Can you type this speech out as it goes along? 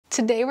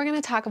Today we're going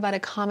to talk about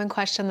a common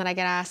question that I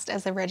get asked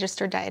as a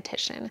registered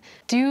dietitian.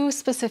 Do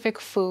specific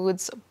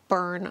foods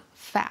burn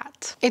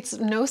fat? It's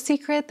no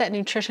secret that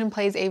nutrition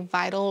plays a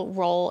vital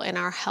role in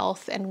our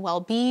health and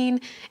well-being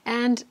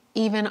and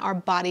even our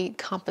body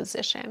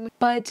composition.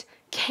 But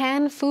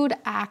can food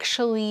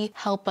actually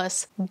help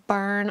us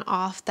burn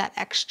off that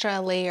extra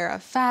layer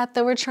of fat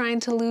that we're trying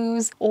to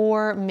lose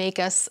or make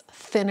us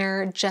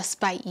thinner just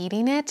by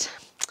eating it?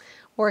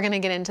 We're going to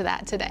get into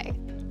that today.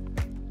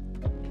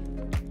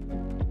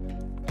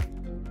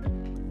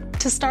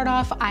 To start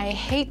off, I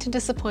hate to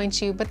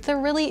disappoint you, but there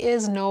really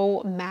is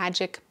no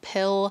magic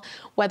pill,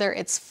 whether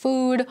it's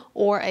food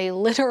or a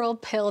literal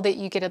pill that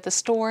you get at the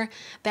store,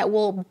 that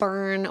will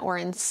burn or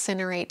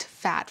incinerate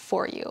fat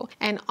for you.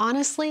 And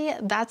honestly,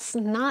 that's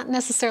not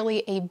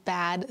necessarily a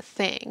bad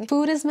thing.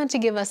 Food is meant to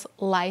give us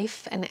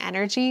life and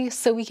energy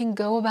so we can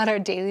go about our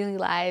daily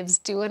lives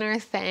doing our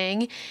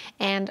thing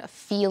and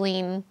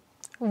feeling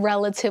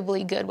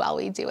relatively good while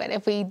we do it.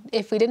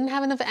 If we didn't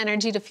have enough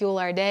energy to fuel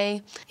our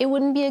day, it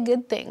wouldn't be a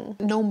good thing.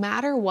 No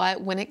matter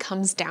what, when it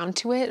comes down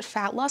to it,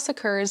 fat loss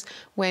occurs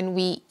when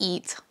we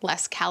eat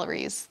less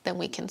calories than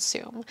we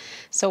consume.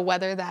 So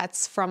whether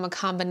that's from a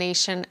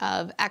combination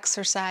of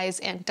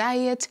exercise and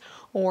diet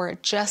or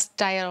just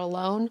diet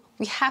alone,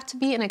 we have to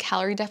be in a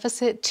calorie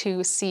deficit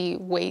to see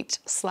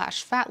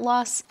weight/fat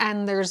loss,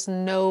 and there's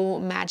no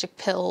magic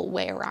pill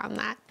way around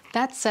that.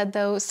 That said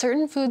though,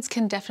 certain foods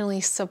can definitely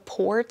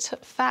support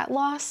fat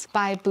loss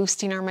by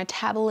boosting our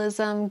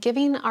metabolism,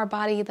 giving our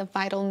body the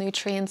vital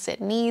nutrients it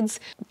needs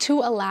to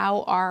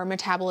allow our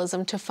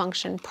metabolism to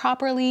function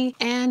properly,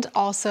 and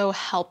also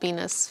helping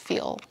us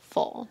feel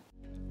full.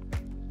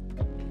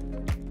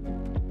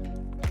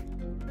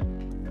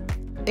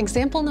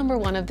 Example number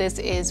one of this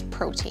is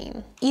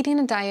protein. Eating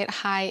a diet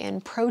high in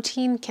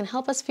protein can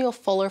help us feel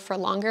fuller for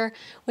longer,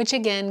 which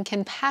again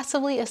can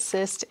passively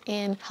assist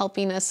in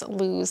helping us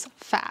lose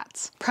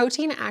fat.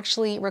 Protein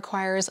actually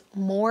requires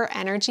more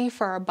energy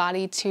for our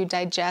body to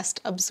digest,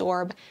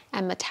 absorb,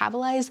 and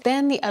metabolize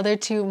than the other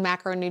two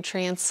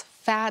macronutrients,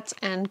 fat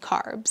and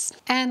carbs.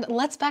 And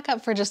let's back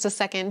up for just a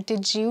second.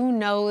 Did you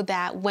know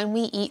that when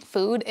we eat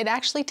food, it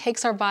actually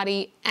takes our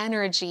body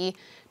energy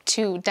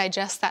to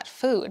digest that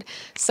food?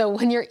 So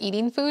when you're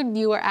eating food,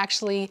 you are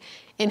actually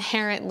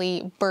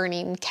inherently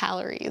burning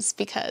calories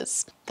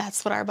because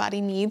that's what our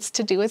body needs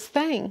to do its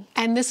thing.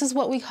 And this is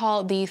what we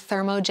call the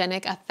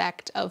thermogenic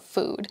effect of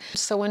food.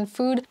 So when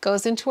food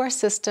goes into our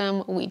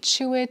system, we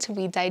chew it,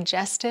 we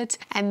digest it,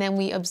 and then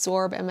we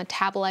absorb and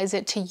metabolize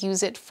it to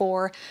use it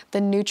for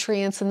the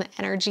nutrients and the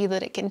energy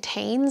that it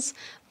contains.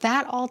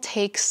 That all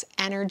takes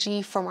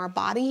energy from our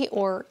body,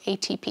 or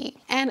ATP.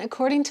 And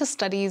according to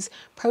studies,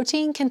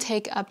 protein can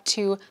take up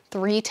to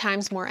 3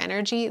 times more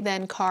energy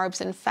than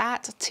carbs and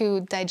fat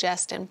to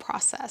digest and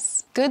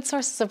process. Good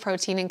sources of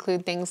protein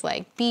include things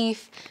like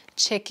beef,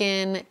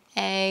 chicken,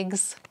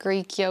 eggs,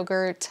 Greek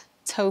yogurt,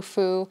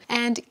 tofu,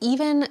 and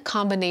even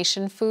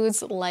combination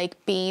foods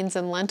like beans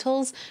and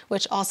lentils,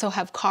 which also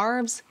have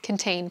carbs,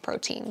 contain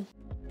protein.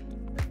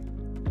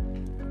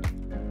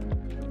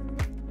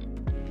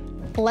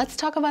 Let's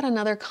talk about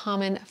another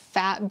common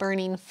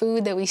fat-burning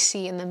food that we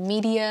see in the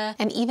media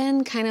and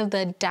even kind of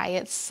the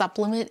diet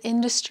supplement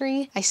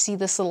industry. I see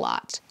this a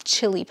lot: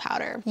 chili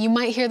powder. You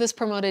might hear this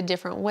promoted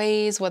different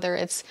ways, whether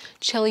it's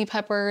chili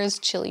peppers,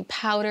 chili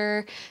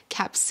powder,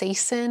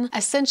 capsaicin.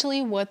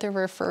 Essentially what they're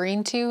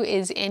referring to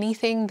is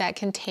anything that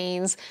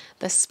contains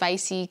the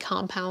spicy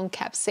compound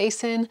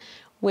capsaicin,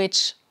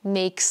 which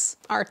makes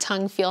our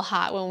tongue feel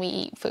hot when we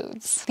eat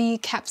foods. The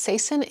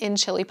capsaicin in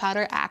chili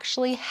powder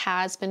actually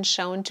has been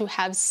shown to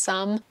have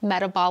some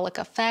metabolic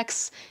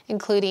effects,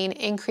 including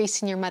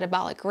increasing your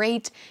metabolic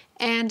rate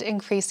and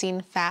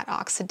increasing fat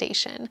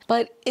oxidation.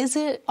 But is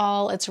it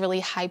all it's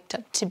really hyped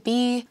up to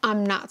be?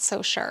 I'm not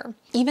so sure.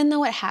 Even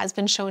though it has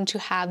been shown to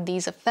have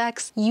these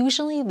effects,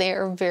 usually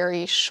they're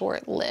very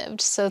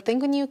short-lived. So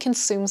think when you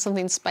consume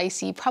something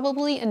spicy,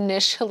 probably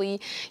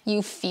initially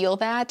you feel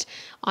that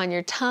on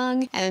your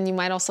tongue, and you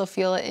might also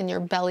feel it in your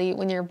belly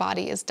when your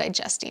body is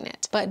digesting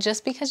it. But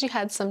just because you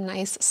had some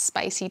nice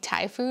spicy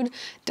Thai food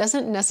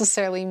doesn't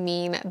necessarily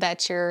mean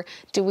that you're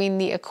doing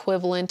the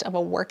equivalent of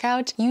a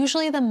workout.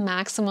 Usually the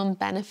maximum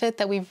benefit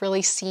that we've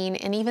really seen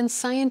in even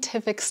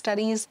scientific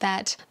studies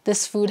that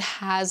this food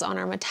has on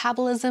our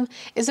metabolism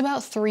is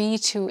about 3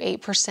 to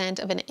 8%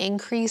 of an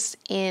increase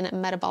in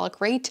metabolic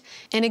rate.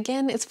 And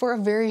again, it's for a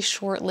very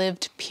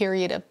short-lived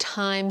period of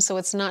time. So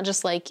it's not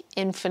just like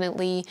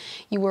infinitely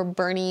you were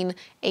burning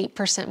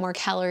 8% more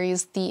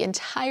calories the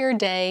entire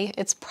day.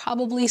 It's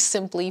probably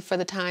simply for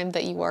the time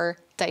that you are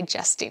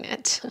digesting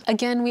it.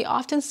 Again, we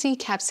often see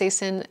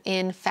capsaicin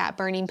in fat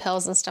burning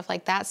pills and stuff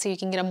like that, so you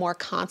can get a more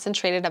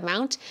concentrated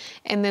amount.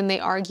 And then they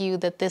argue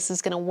that this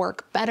is going to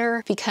work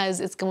better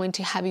because it's going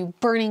to have you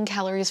burning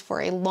calories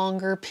for a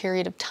longer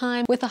period of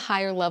time with a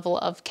higher level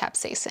of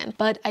capsaicin.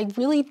 But I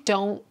really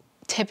don't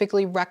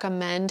typically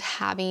recommend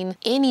having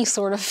any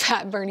sort of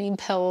fat burning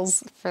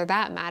pills for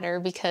that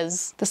matter,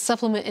 because the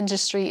supplement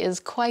industry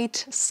is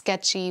quite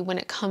sketchy when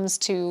it comes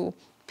to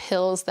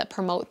pills that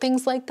promote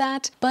things like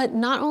that. But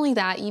not only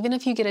that, even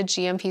if you get a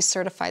GMP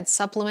certified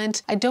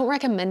supplement, I don't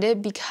recommend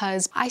it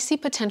because I see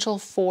potential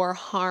for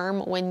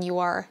harm when you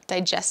are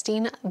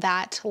digesting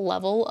that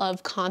level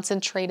of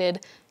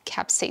concentrated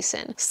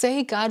capsaicin.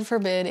 Say, God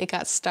forbid, it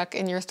got stuck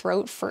in your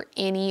throat for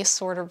any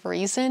sort of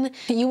reason,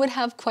 you would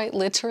have quite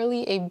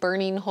literally a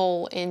burning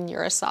hole in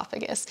your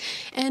esophagus.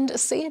 And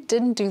say it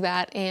didn't do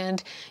that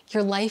and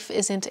your life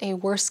isn't a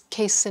worst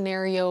case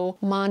scenario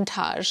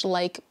montage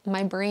like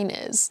my brain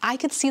is. I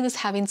could see this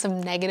having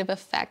some negative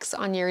effects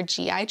on your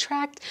GI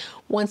tract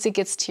once it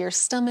gets to your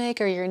stomach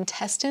or your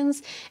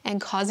intestines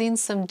and causing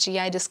some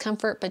GI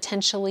discomfort,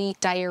 potentially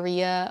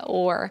diarrhea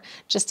or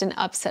just an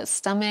upset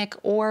stomach,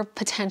 or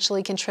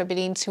potentially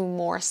contributing to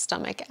more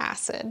stomach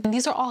acid. And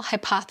these are all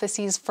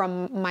hypotheses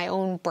from my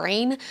own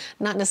brain,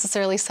 not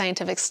necessarily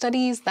scientific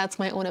studies. That's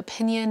my own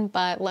opinion,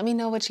 but let me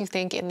know what you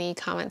think in the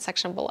comment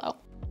section below.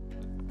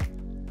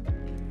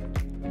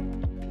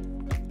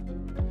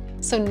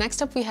 So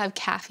next up we have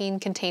caffeine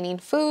containing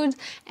foods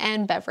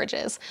and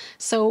beverages.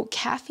 So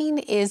caffeine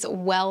is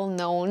well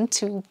known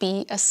to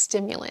be a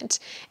stimulant,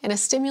 and a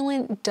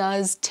stimulant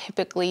does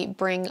typically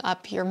bring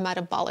up your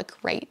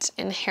metabolic rate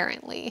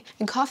inherently.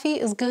 And coffee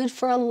is good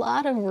for a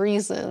lot of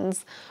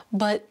reasons,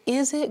 but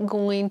is it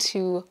going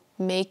to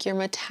make your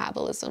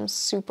metabolism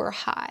super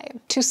high?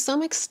 To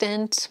some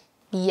extent,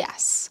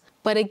 yes.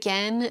 But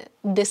again,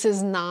 this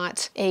is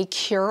not a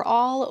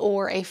cure-all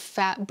or a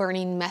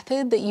fat-burning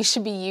method that you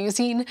should be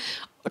using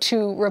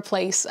to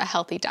replace a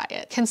healthy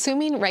diet.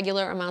 Consuming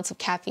regular amounts of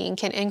caffeine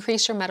can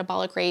increase your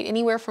metabolic rate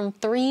anywhere from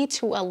 3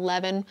 to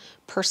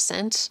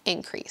 11%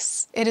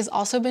 increase. It has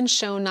also been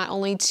shown not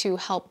only to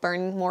help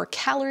burn more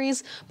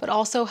calories, but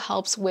also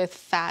helps with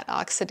fat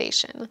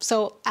oxidation.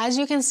 So as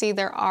you can see,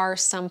 there are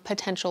some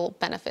potential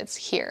benefits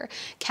here.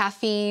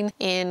 Caffeine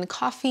in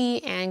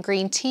coffee and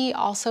green tea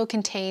also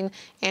contain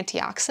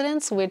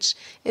antioxidants, which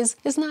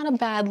is not a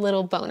bad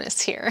little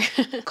bonus here.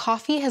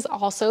 Coffee has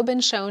also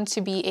been shown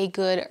to be a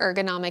good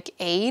ergonomic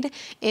aid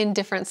in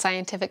different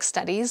scientific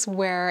studies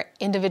where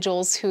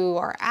individuals who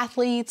are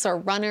athletes or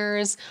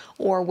runners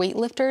or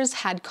weightlifters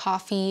had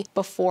coffee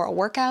before a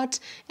workout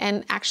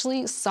and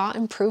actually saw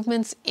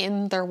improvements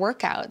in their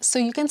workout. So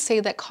you can say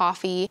that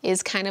coffee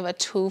is kind of a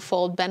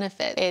twofold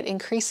benefit. It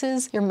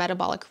increases your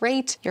metabolic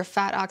rate, your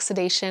fat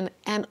oxidation,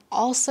 and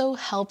also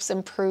helps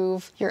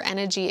improve your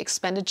energy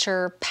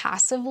expenditure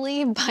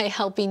passively by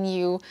helping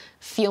you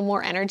feel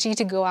more energy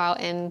to go out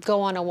and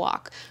go on a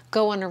walk,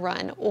 go on a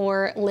run,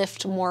 or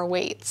lift more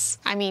weights.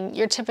 I mean,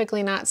 you're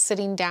typically not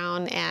sitting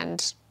down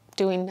and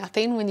doing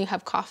nothing when you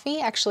have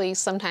coffee. Actually,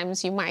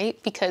 sometimes you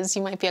might, because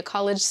you might be a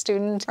college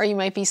student or you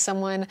might be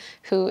someone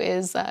who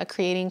is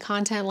creating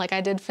content like I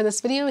did for this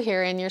video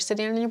here, and you're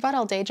sitting on your butt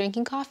all day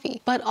drinking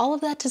coffee. But all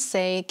of that to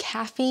say,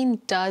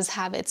 caffeine does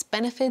have its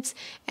benefits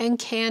and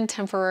can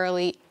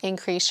temporarily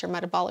increase your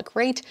metabolic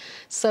rate.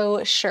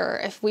 So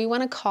sure, if we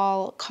want to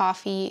call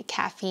coffee,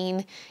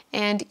 caffeine,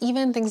 and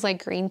even things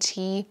like green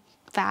tea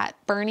fat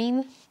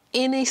burning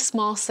in a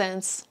small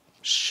sense,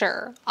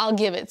 sure, I'll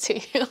give it to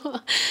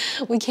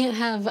you. We can't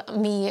have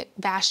me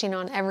bashing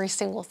on every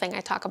single thing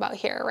I talk about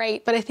here,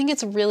 right? But I think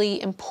it's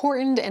really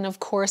important, and of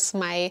course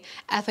my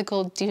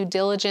ethical due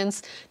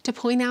diligence, to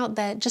point out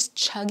that just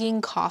chugging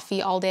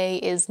coffee all day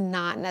is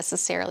not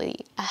necessarily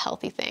a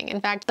healthy thing. In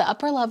fact, the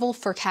upper level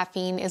for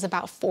caffeine is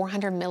about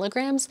 400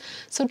 milligrams,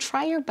 so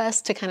try your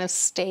best to kind of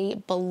stay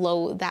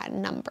below that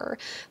number.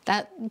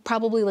 That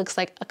probably looks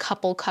like a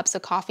couple cups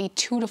of coffee,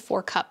 2 to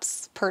 4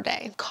 cups per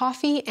day.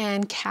 Coffee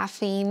and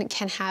caffeine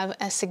can have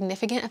a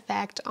significant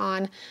effect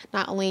on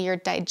not only your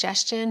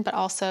digestion, but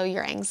also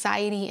your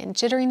anxiety and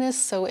jitteriness.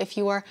 So if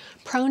you are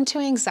prone to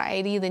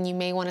anxiety, then you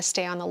may want to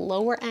stay on the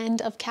lower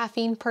end of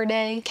caffeine per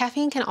day.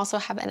 Caffeine can also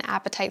have an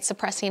appetite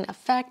suppressing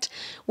effect,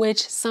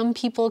 which some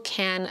people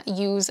can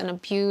use and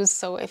abuse.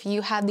 So if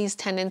you have these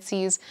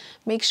tendencies,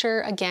 make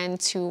sure again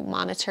to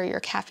monitor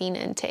your caffeine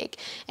intake.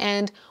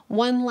 And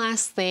one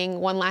last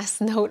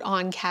note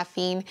on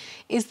caffeine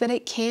is that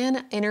it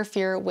can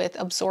interfere with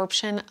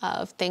absorption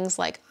of things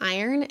like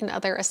iron and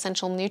other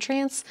essential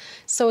nutrients.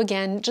 So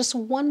again, just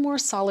one more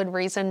solid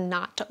reason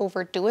not to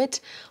overdo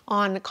it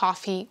on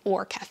coffee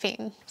or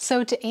caffeine.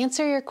 So to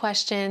answer your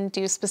question,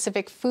 do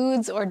specific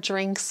foods or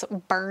drinks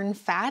burn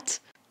fat?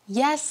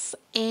 Yes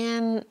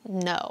and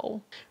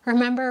no.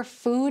 Remember,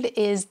 food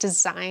is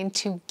designed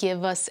to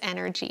give us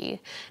energy,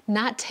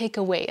 not take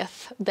away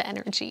the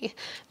energy.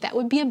 That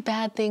would be a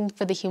bad thing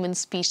for the human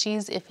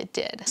species if it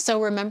did.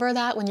 So remember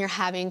that when you're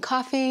having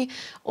coffee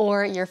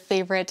or your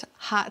favorite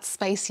hot,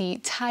 spicy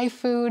Thai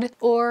food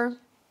or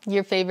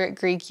your favorite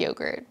Greek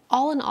yogurt.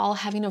 All in all,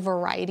 having a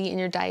variety in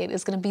your diet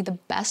is going to be the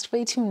best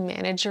way to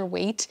manage your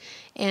weight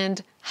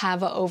and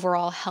have an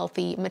overall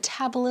healthy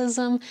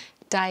metabolism,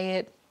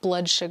 diet,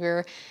 blood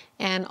sugar,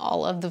 and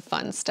all of the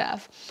fun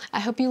stuff. I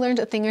hope you learned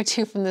a thing or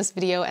two from this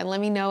video, and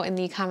let me know in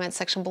the comment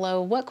section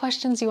below what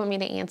questions you want me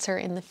to answer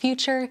in the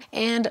future,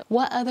 and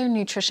what other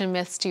nutrition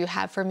myths do you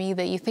have for me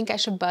that you think I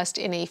should bust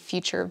in a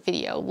future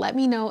video. Let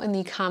me know in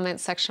the comment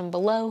section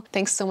below.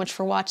 Thanks so much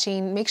for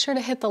watching. Make sure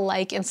to hit the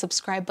like and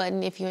subscribe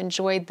button if you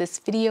enjoyed this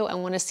video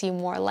and want to see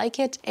more like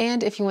it.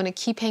 And if you want to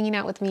keep hanging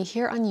out with me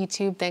here on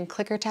YouTube, then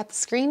click or tap the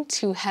screen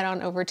to head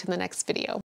on over to the next video.